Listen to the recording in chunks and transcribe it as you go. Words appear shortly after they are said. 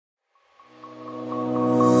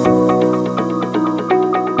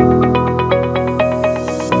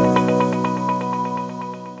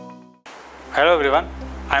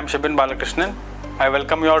Shibin Balakrishnan. I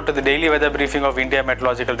welcome you all to the daily weather briefing of India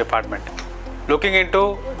Meteorological Department. Looking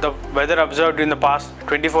into the weather observed in the past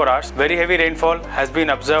 24 hours, very heavy rainfall has been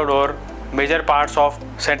observed over major parts of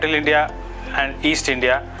central India and East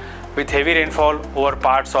India, with heavy rainfall over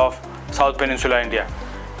parts of South Peninsula India.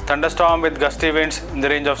 Thunderstorm with gusty winds in the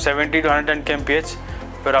range of 70 to 110 kmph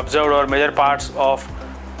were observed over major parts of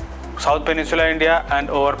South Peninsula India and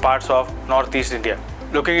over parts of Northeast India.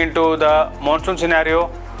 Looking into the monsoon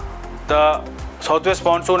scenario, the southwest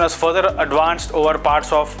monsoon has further advanced over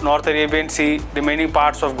parts of North Arabian Sea, remaining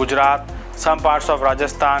parts of Gujarat, some parts of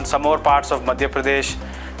Rajasthan, some more parts of Madhya Pradesh,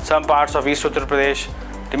 some parts of East Uttar Pradesh,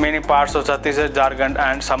 remaining parts of Chhattisgarh, Jharkhand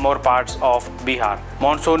and some more parts of Bihar.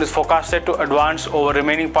 Monsoon is forecasted to advance over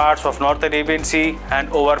remaining parts of North Arabian Sea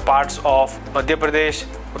and over parts of Madhya Pradesh,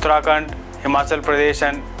 Uttarakhand, Himachal Pradesh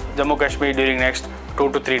and Jammu Kashmir during next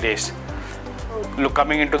 2 to 3 days.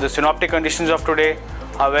 Coming into the synoptic conditions of today,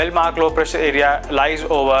 a well-marked low pressure area lies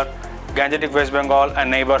over Gangetic West Bengal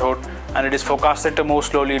and neighborhood, and it is forecasted to move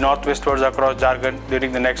slowly northwestwards across Jharkhand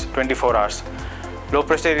during the next 24 hours.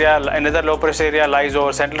 Another low pressure area lies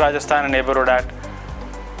over central Rajasthan and neighborhood at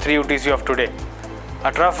 3 UTC of today.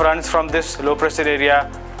 A trough runs from this low pressure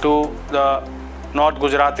area to the North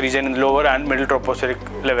Gujarat region in the lower and middle tropospheric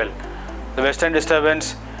level. The western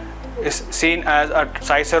disturbance is seen as a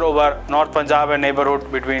sizer over North Punjab and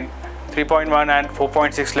neighborhood between 3.1 and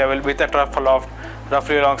 4.6 level, with a trough aloft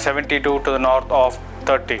roughly along 72 to the north of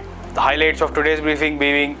 30. The highlights of today's briefing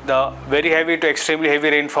being the very heavy to extremely heavy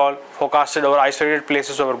rainfall forecasted over isolated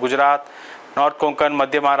places over Gujarat, North Konkan,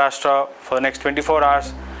 Madhya Maharashtra for the next 24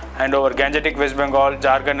 hours and over Gangetic West Bengal,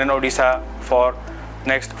 Jharkhand and Odisha for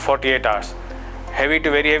next 48 hours. Heavy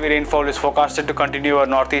to very heavy rainfall is forecasted to continue over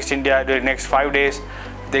Northeast India during next 5 days.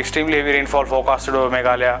 The extremely heavy rainfall forecasted over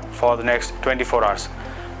Meghalaya for the next 24 hours.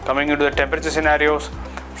 Coming into the temperature scenarios,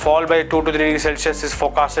 fall by 2 to 3 degrees Celsius is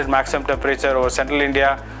forecasted maximum temperature over central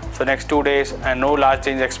India for the next 2 days and no large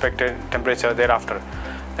change expected in temperature thereafter.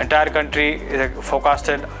 The entire country is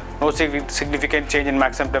forecasted no significant change in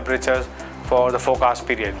maximum temperatures for the forecast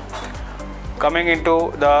period. Coming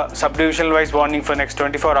into the subdivisional wise warning for next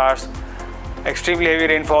 24 hours, extremely heavy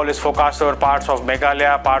rainfall is forecast over parts of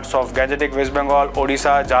Meghalaya, parts of Gangetic West Bengal,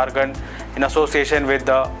 Odisha, Jharkhand in association with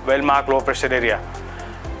the well-marked low pressure area.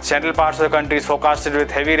 Central parts of the country is forecasted with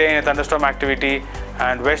heavy rain and thunderstorm activity,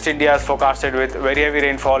 and West India is forecasted with very heavy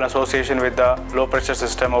rainfall in association with the low pressure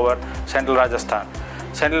system over central Rajasthan.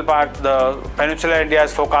 Central part, the Peninsula India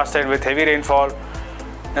is forecasted with heavy rainfall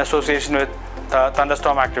in association with the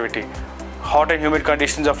thunderstorm activity. Hot and humid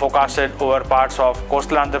conditions are forecasted over parts of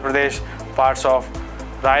coastal Andhra Pradesh, parts of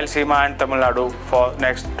Rayalaseema and Tamil Nadu for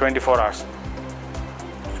next 24 hours.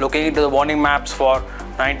 Looking into the warning maps for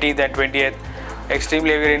 19th and 20th, extremely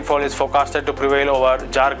heavy rainfall is forecasted to prevail over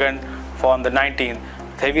Jharkhand from the 19th.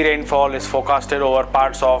 Heavy rainfall is forecasted over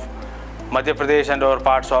parts of Madhya Pradesh and over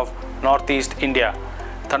parts of Northeast India.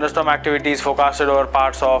 Thunderstorm activity is forecasted over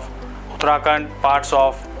parts of Uttarakhand, parts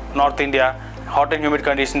of North India. Hot and humid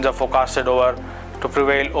conditions are forecasted to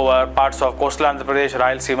prevail over parts of coastal Andhra Pradesh,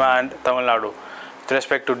 Rayalaseema and Tamil Nadu. With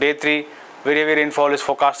respect to day 3, very heavy rainfall is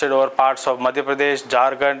forecasted over parts of Madhya Pradesh,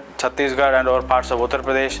 Jharkhand, Chhattisgarh and over parts of Uttar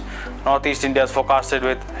Pradesh. Northeast India is forecasted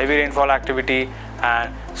with heavy rainfall activity,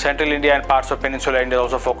 and central India and parts of Peninsula India is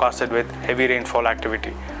also forecasted with heavy rainfall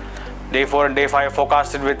activity. Day 4 and day 5 are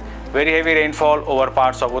forecasted with very heavy rainfall over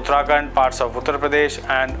parts of Uttarakhand, parts of Uttar Pradesh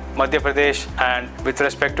and Madhya Pradesh, and with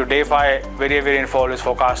respect to day 5, very heavy rainfall is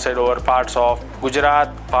forecasted over parts of Gujarat,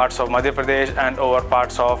 parts of Madhya Pradesh and over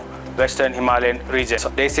parts of Western Himalayan region.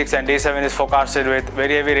 Day 6 and day 7 is forecasted with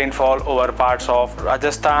very heavy rainfall over parts of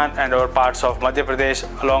Rajasthan and over parts of Madhya Pradesh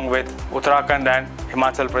along with Uttarakhand and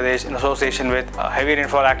Himachal Pradesh in association with heavy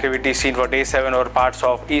rainfall activity seen for day 7 over parts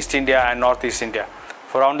of East India and Northeast India.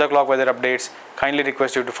 For round the clock weather updates, kindly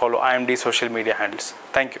request you to follow IMD social media handles.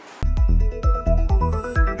 Thank you.